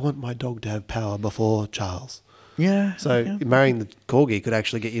 I want my dog to have power before Charles. Yeah. So yeah. marrying the corgi could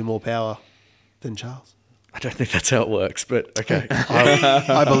actually get you more power than Charles. I don't think that's how it works, but okay.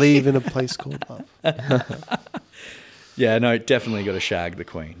 I believe in a place called love. Yeah, no, definitely got to shag the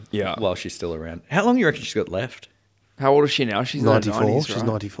queen. Yeah. While she's still around. How long do you reckon she's got left? How old is she now? She's 94. in her 90s, She's right?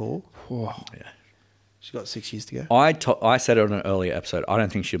 94. Whoa. Yeah. She's got 6 years to go. I said it on an earlier episode. I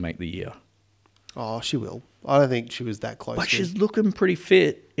don't think she'll make the year. Oh, she will. I don't think she was that close. But to she's looking pretty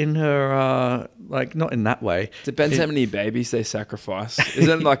fit in her, like, not in that way. Depends how many babies they sacrifice.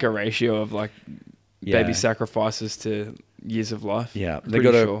 Isn't it like a ratio of like Yeah. baby sacrifices to years of life? Yeah, I'm they pretty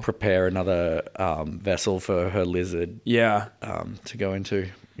got to sure. prepare another vessel for her lizard Yeah. to go into.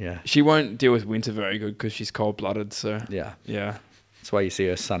 Yeah, She won't deal with winter very good because she's cold blooded. So yeah. yeah. That's why you see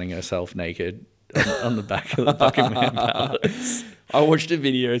her sunning herself naked on the back of the Buckingham Palace. I watched a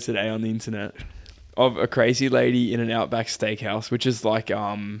video today on the internet of a crazy lady in an Outback Steakhouse, which is like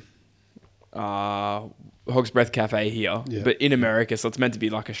Hog's Breath Cafe here, Yeah. but in America, so it's meant to be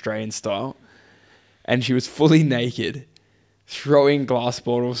like Australian style. And she was fully naked, throwing glass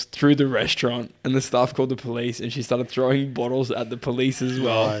bottles through the restaurant, and the staff called the police, and she started throwing bottles at the police as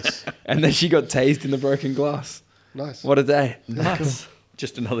well. Nice. And then she got tased in the broken glass. Nice. What a day! Nuts.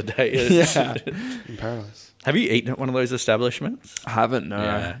 Just another day. Yeah, In paradise. Have you eaten at one of those establishments? I haven't. No.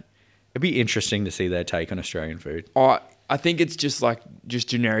 Yeah. It'd be interesting to see their take on Australian food. I think it's just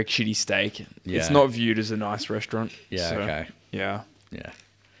generic shitty steak. Yeah. It's not viewed as a nice restaurant. Yeah, so, okay. Yeah. Yeah.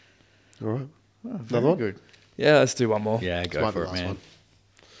 All right. Very one? good. Yeah, let's do one more. Yeah, This go might be for the it, last man.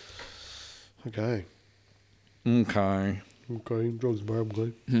 one. Okay. Okay. Okay. Drugs,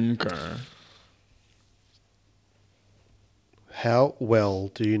 okay. Okay. How well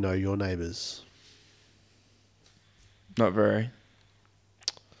do you know your neighbours? Not very.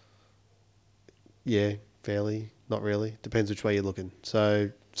 Yeah, fairly. Not really. Depends which way you're looking. So,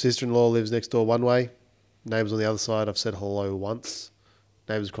 sister-in-law lives next door one way. Neighbours on the other side, I've said hello once.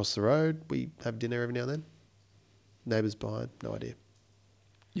 Neighbours across the road, we have dinner every now and then. Neighbours behind, no idea.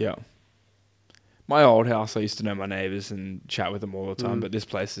 Yeah. My old house, I used to know my neighbours and chat with them all the time, but this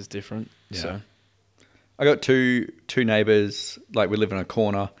place is different. Yeah. So, I got two neighbours. Like, we live in a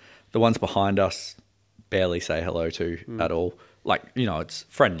corner. The ones behind us barely say hello to at all. Like, you know, it's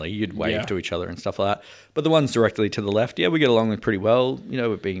friendly. You'd wave Yeah. to each other and stuff like that. But the ones directly to the left, yeah, we get along with pretty well. You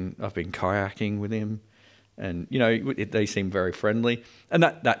know, I've been kayaking with him, and you know, they seem very friendly. And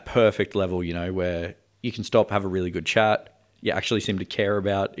that perfect level, you know, where you can stop, have a really good chat. You actually seem to care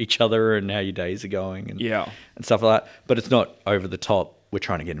about each other and how your days are going, and Yeah. and stuff like that. But it's not over the top. We're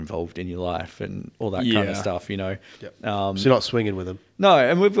trying to get involved in your life and all that kind of Yeah. stuff, you know. Yep. Um, So you're not swinging with them. no,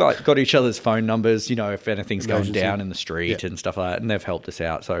 and we've got each other's phone numbers, you know, if anything's going Emergency. down in the street Yeah. and stuff like that, and they've helped us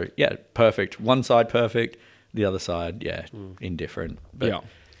out. So, yeah, perfect. One side, perfect. The other side, yeah, indifferent. But Yeah.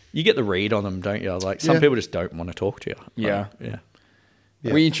 you get the read on them, don't you? Like, some Yeah. people just don't want to talk to you. Like, Yeah. Yeah.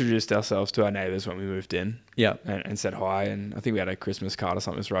 Yeah. We introduced ourselves to our neighbours when we moved in. Yeah. And said hi, and I think we had a Christmas card or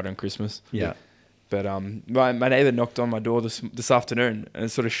something. It was right on Christmas. Yeah. But my neighbour knocked on my door this afternoon, and it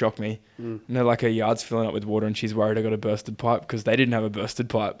sort of shocked me. You know, like her yard's filling up with water, and she's worried I got a bursted pipe because they didn't have a bursted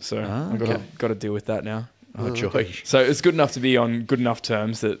pipe. So Ah, I got to deal with that now. Oh, joy. So it's good enough to be on good enough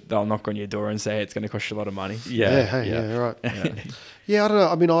terms that they'll knock on your door and say it's going to cost you a lot of money. Yeah. Yeah, right. Yeah, I don't know.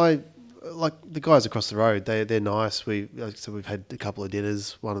 I mean, I like the guys across the road. They're nice. So we've had a couple of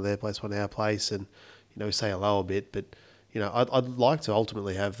dinners, one at their place, one at our place, and you know we say hello a bit. But you know, I'd like to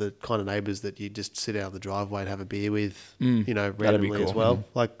ultimately have the kind of neighbours that you just sit out on the driveway and have a beer with. You know, be randomly as cool. well.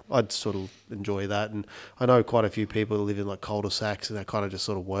 Like I'd sort of enjoy that. And I know quite a few people that live in like cul-de-sacs, and that kind of just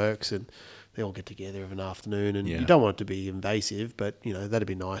sort of works and. They all get together of an afternoon, and Yeah. you don't want it to be invasive, but you know that'd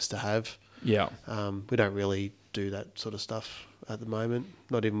be nice to have. Yeah. We don't really do that sort of stuff at the moment.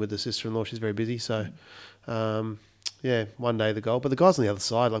 Not even with the sister-in-law; she's very busy. So, yeah, one day the goal. But the guys on the other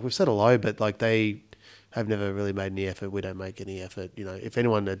side, like we've said hello, but like they have never really made any effort. We don't make any effort. You know, if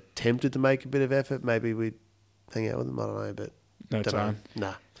anyone attempted to make a bit of effort, maybe we'd hang out with them. I don't know, but No don't time. know.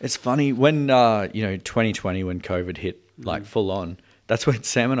 Nah. It's funny when, 2020, when COVID hit like full on, That's when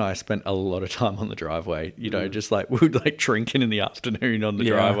Sam and I spent a lot of time on the driveway, just like we would like drinking in the afternoon on the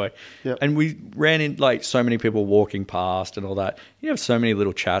Yeah. driveway. Yep. And we ran in like so many people walking past and all that. You have so many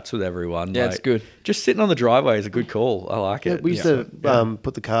little chats with everyone. Yeah, like, it's good. Just sitting on the driveway is a good call. I like Yeah, it. we used to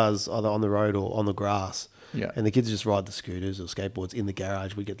put the cars either on the road or on the grass. Yeah. And the kids just ride the scooters or skateboards in the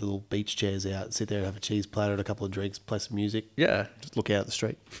garage. We get the little beach chairs out, sit there and have a cheese platter and a couple of drinks, play some music, Yeah. just look out the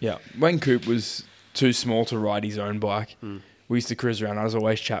street. Yeah. When Coop was too small to ride his own bike, we used to cruise around. I was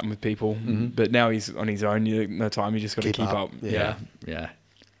always chatting with people, but now he's on his own. No time. You just got to keep up. Yeah. Yeah.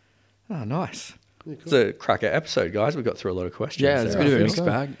 Oh, nice. It's a cracker episode, guys. We got through a lot of questions. Yeah, it's a there, bit I of a feel. mixed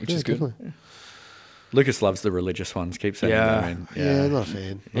bag, which is good. definitely. Lucas loves the religious ones. Keep sending Yeah. them in. Yeah, not a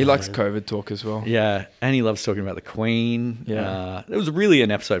fan. He likes COVID talk as well. Yeah, and he loves talking about the Queen. Yeah. It was really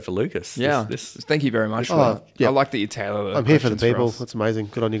an episode for Lucas. Yeah. This Thank you very much. For Oh, that. yeah. I like that you tailor. I'm here for the questions people. us. That's amazing.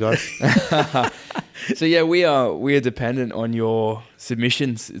 Good on you guys. So yeah, we are dependent on your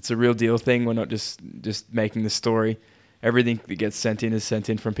submissions. It's a real deal thing. We're not just making the story. Everything that gets sent in is sent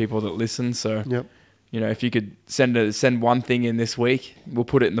in from people that listen. So Yep. if you could send one thing in this week, we'll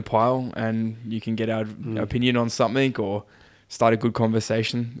put it in the pile, and you can get our opinion on something or start a good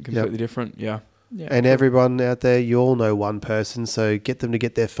conversation. Completely different. Yeah. And everyone out there, you all know one person, so get them to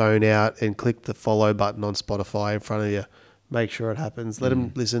get their phone out and click the follow button on Spotify in front of you. Make sure it happens. Let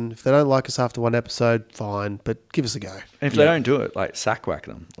them listen. If they don't like us after one episode, fine, but give us a go. And if they don't do it, like sack whack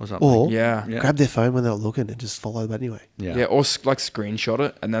them or something. Or Yeah. grab their phone when they're not looking and just follow them anyway. Yeah, or like screenshot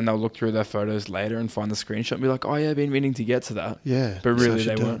it, and then they'll look through their photos later and find the screenshot and be like, "Oh yeah, I've been meaning to get to that." Yeah, but so really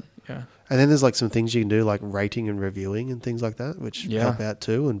should they do it. weren't. Yeah, And then there's like some things you can do, like rating and reviewing and things like that, which Yeah. help out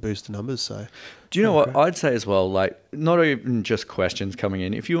too and boost the numbers. So Do you know what I'd say as well? Like, not even just questions coming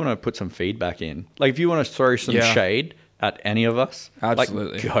in. If you want to put some feedback in, like if you want to throw some Yeah. shade at any of us,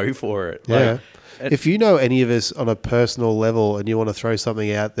 Absolutely. like, go for it. yeah, Like, if you know any of us on a personal level and you want to throw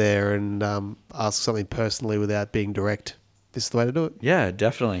something out there and ask something personally without being direct, this is the way to do it. yeah,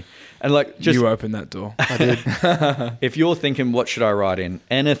 definitely. And like, just you opened that door. I did. if you're thinking, what should I write in?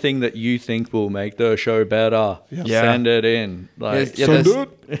 Anything that you think will make the show better, Yeah. send it in. Like,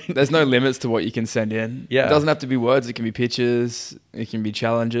 There's no limits to what you can send in. Yeah. It doesn't have to be words. It can be pictures. It can be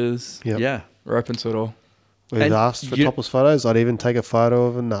challenges. Yep. yeah. We're open to it all. We've And asked for you- topless photos. I'd even take a photo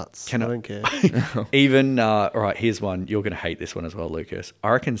of a nuts. Can I I- don't care. Even, all right, here's one. You're going to hate this one as well, Lucas.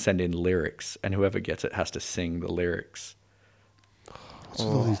 I reckon send in lyrics, and whoever gets it has to sing the lyrics. What's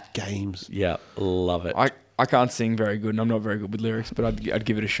with all these games? Yeah, love it. I can't sing very good, and I'm not very good with lyrics, but I'd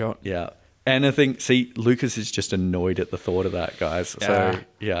give it a shot. Yeah. Anything. See, Lucas is just annoyed at the thought of that, guys. So,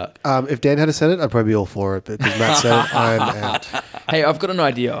 yeah. If Dan had said it, I'd probably be all for it. But because Matt said it, I'm out. Hey, I've got an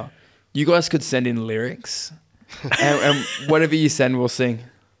idea. You guys could send in lyrics, and whatever you send, we'll sing.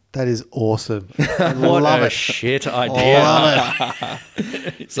 That is awesome. I What love a it. shit idea. Love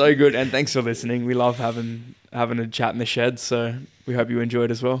it. So good, and thanks for listening. We love having a chat in the shed, so we hope you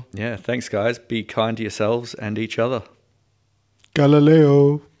enjoyed as well. Yeah, thanks, guys. Be kind to yourselves and each other.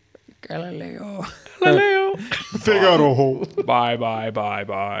 Galileo. Galileo. Figaro. Bye, bye, bye,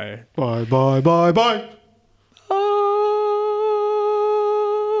 bye. Bye, bye, bye, bye.